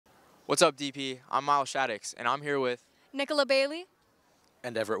What's up, DP? I'm Miles Shaddix, and I'm here with Nicola Bailey.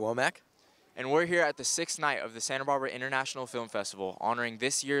 And Everett Womack. and we're here at the 6th night of the Santa Barbara International Film Festival, honoring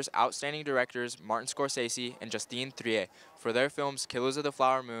this year's outstanding directors Martin Scorsese and Justine Triet for their films Killers of the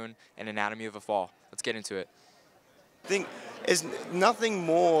Flower Moon and Anatomy of a Fall. Let's get into it. I think there's nothing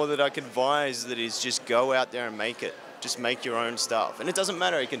more that I could advise that is just go out there and make it. Just make your own stuff. And it doesn't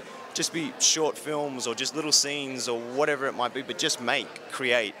matter, it can just be short films or just little scenes or whatever it might be, but just make,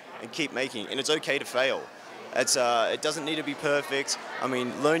 create, and keep making. And it's okay to fail. It doesn't need to be perfect. I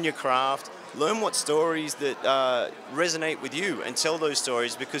mean, learn your craft. Learn what stories that resonate with you and tell those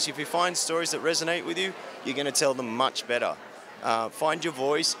stories, because if you find stories that resonate with you, you're going to tell them much better. Find your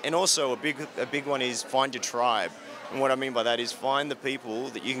voice, and also a big one is find your tribe. And what I mean by that is find the people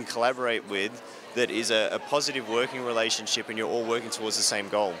that you can collaborate with that is a positive working relationship and you're all working towards the same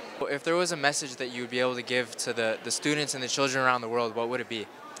goal. If there was a message that you would be able to give to the students and the children around the world, what would it be?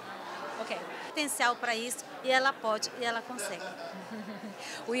 Okay. Potencial para isso e ela pode e ela consegue.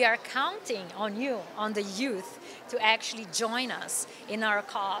 We are counting on you, on the youth, to actually join us in our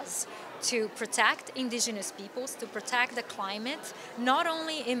cause to protect indigenous peoples, to protect the climate, not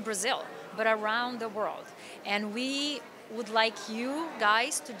only in Brazil, but around the world. And we would like you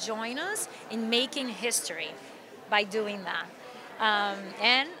guys to join us in making history by doing that.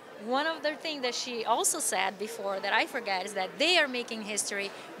 And one of the things that she also said before that I forget is that they are making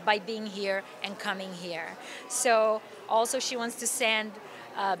history by being here and coming here. So also she wants to send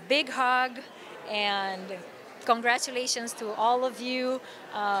a big hug and congratulations to all of you,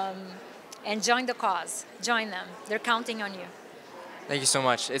 and join the cause. Join them. They're counting on you. Thank you so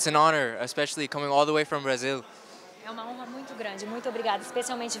much. It's an honor, especially coming all the way from Brazil. É uma honra muito grande. Muito obrigada,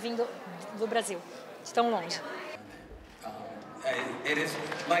 especialmente vindo do Brasil, de tão longe. It is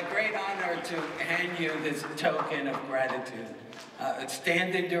my great honor to hand you this token of gratitude.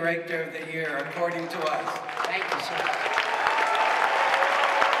 Outstanding Director of the Year, according to us. Thank you, sir.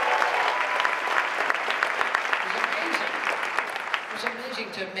 It was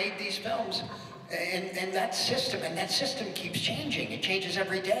amazing to make these films. And that system keeps changing. It changes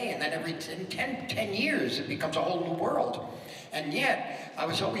every day, and then every 10 years it becomes a whole new world. And yet, I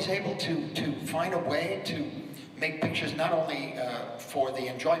was always able to find a way to make pictures not only for the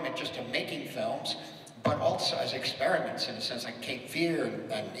enjoyment just of making films, but also as experiments, in a sense, like Cape Fear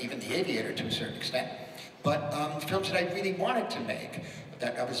and even The Aviator to a certain extent. But films that I really wanted to make,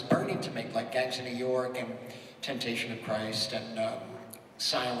 that I was burning to make, like Gangs of New York and Temptation of Christ and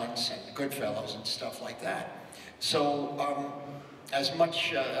Silence and Goodfellas and stuff like that. So as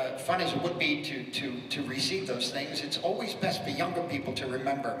much fun as it would be to receive those things, it's always best for younger people to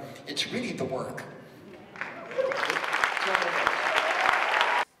remember it's really the work.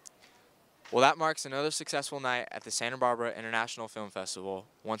 Well, that marks another successful night at the Santa Barbara International Film Festival.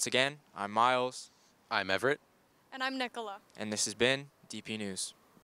 Once again, I'm Miles. I'm Everett. And I'm Nicola. And this has been DP News.